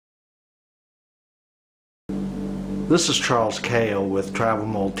This is Charles Kao with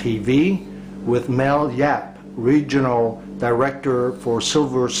TravelMole TV with Melvyn Yap, Regional Director for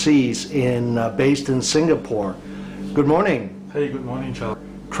Silversea based in Singapore. Good morning. Hey, good morning, Charles.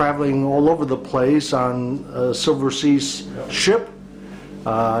 Traveling all over the place on Silversea's ship.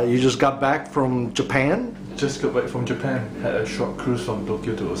 You just got back from Japan? Just got back from Japan. Had a short cruise from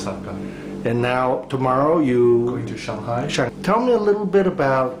Tokyo to Osaka. And now tomorrow you... Going to Shanghai. Tell me a little bit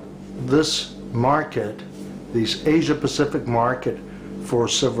about this market, this Asia-Pacific market for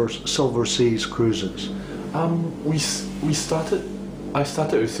Silversea's cruises. I started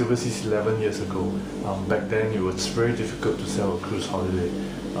with Silversea 11 years ago. Back then it was very difficult to sell a cruise holiday.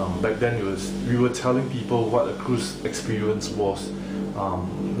 Back then we were telling people what a cruise experience was.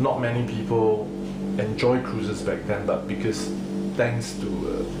 Not many people enjoy cruises back then, but because thanks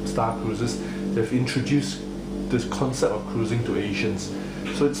to Star Cruises, they've introduced this concept of cruising to Asians.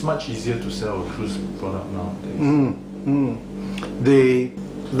 So it's much easier to sell a cruise product nowadays.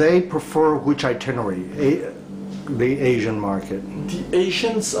 They prefer which itinerary? The Asian market? The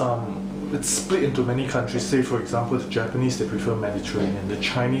Asians, it's split into many countries. Say, for example, the Japanese, they prefer Mediterranean. The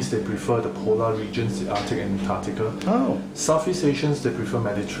Chinese, they prefer the polar regions, the Arctic and Antarctica. Oh. Southeast Asians, they prefer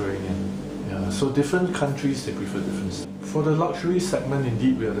Mediterranean. Yeah, so different countries, they prefer different stuff. For the luxury segment,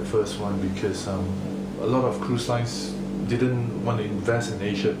 indeed, we are the first one because a lot of cruise lines didn't want to invest in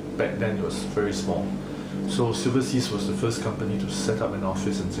Asia. Back then, it was very small. So Silverseas was the first company to set up an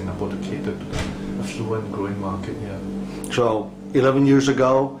office in Singapore to cater to the affluent growing market here. So 11 years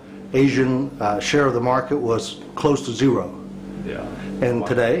ago, Asian share of the market was close to zero. Yeah. And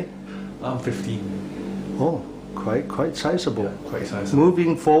today? 15. Oh, quite sizable. Yeah, quite sizable.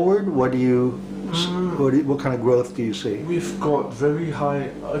 Moving forward, what kind of growth do you see? We've got very high,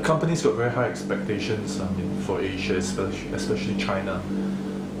 companies got very high expectations for Asia, especially China.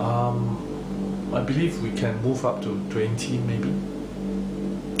 I believe we can move up to 20 maybe.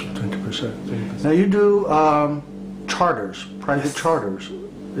 20%. Now you do charters, private charters.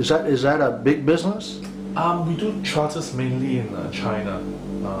 Is that a big business? We do charters mainly in China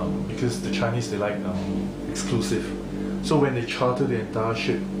because the Chinese, they like exclusive. So when they charter the entire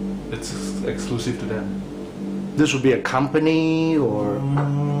ship, it's exclusive to them. This would be a company or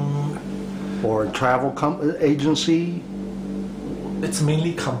a travel agency? It's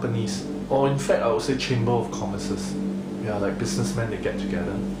mainly companies. Or in fact, I would say Chamber of Commerces. Yeah, like businessmen, they get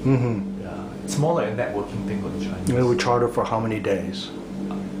together. Yeah, it's more like a networking thing for the Chinese. They would charter for how many days?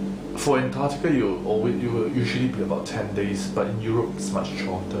 For Antarctica, you will usually be about 10 days, but in Europe it's much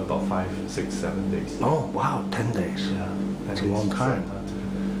shorter, about 5, 6, 7 days. Oh wow, 10 days. Yeah, that's a long time.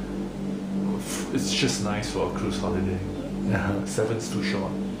 It's just nice for a cruise holiday. 7's too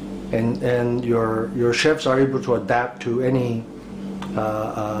short. And your chefs are able to adapt to any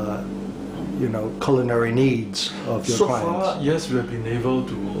culinary needs of your clients? So far, yes, we have been able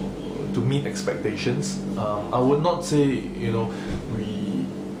to meet expectations. I would not say, we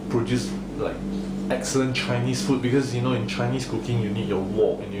produce like excellent Chinese food because, in Chinese cooking, you need your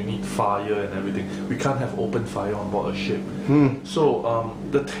wok and you need fire and everything. We can't have open fire on board a ship. So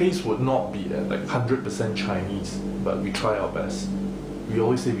the taste would not be at like 100% Chinese, but we try our best. We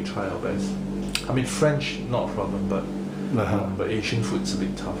always say we try our best. I mean, French, not a problem, but Asian food's a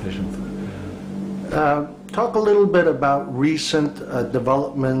bit tough. Asian food. Talk a little bit about recent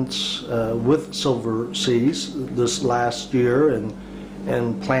developments with Silversea's this last year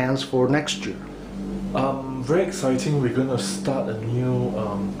and plans for next year. Very exciting. We're going to start a new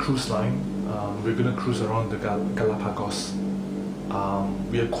cruise line. We're going to cruise around the Galapagos.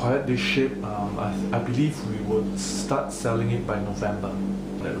 We acquired this ship. I believe we would start selling it by November.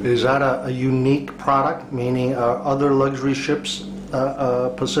 Is that a unique product, meaning other luxury ships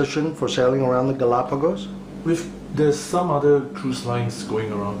positioned for sailing around the Galapagos? There's some other cruise lines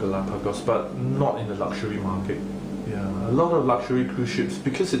going around Galapagos, but not in the luxury market. Yeah, a lot of luxury cruise ships,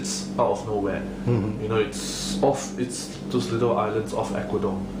 because it's out of nowhere. It's those little islands off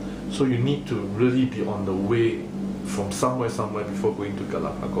Ecuador. So you need to really be on the way from somewhere before going to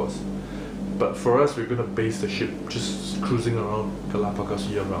Galapagos. But for us, we're going to base the ship just cruising around Galapagos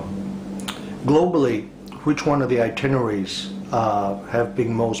year round. Globally, which one of the itineraries have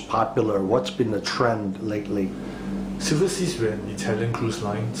been most popular? What's been the trend lately? Silversea's, we're an Italian cruise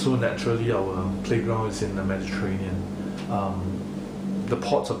line, so naturally our playground is in the Mediterranean. The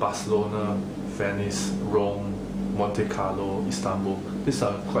ports of Barcelona, Venice, Rome, Monte Carlo, Istanbul, these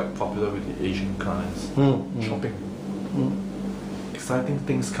are quite popular with the Asian clients. Shopping. Exciting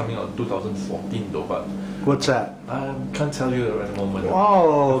things coming out in 2014 though, but what's that? I can't tell you at the moment.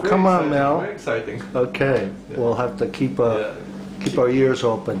 Oh, come on, Mel. Very exciting. Okay, we'll have to keep our ears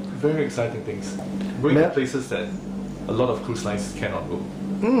open. Very exciting things. Going to places that a lot of cruise lines cannot go.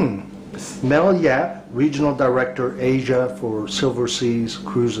 Yes. Mel Yap, Regional Director Asia for Silversea's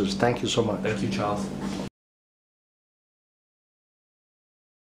Cruises. Thank you so much. Thank you, Charles.